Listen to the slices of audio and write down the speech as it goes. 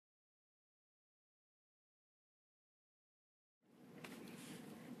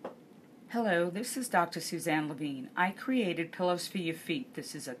Hello, this is Dr. Suzanne Levine. I created Pillows for Your Feet.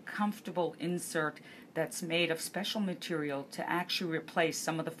 This is a comfortable insert that's made of special material to actually replace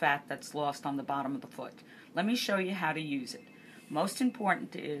some of the fat that's lost on the bottom of the foot. Let me show you how to use it. Most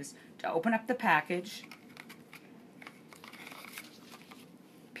important is to open up the package,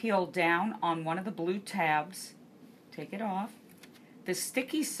 peel down on one of the blue tabs, take it off. The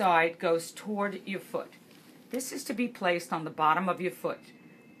sticky side goes toward your foot. This is to be placed on the bottom of your foot,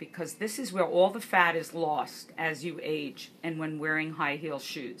 because this is where all the fat is lost as you age and when wearing high heel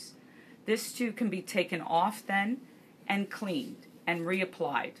shoes. This too can be taken off then and cleaned and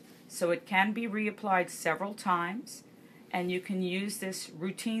reapplied. So it can be reapplied several times, and you can use this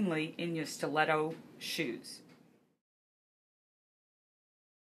routinely in your stiletto shoes.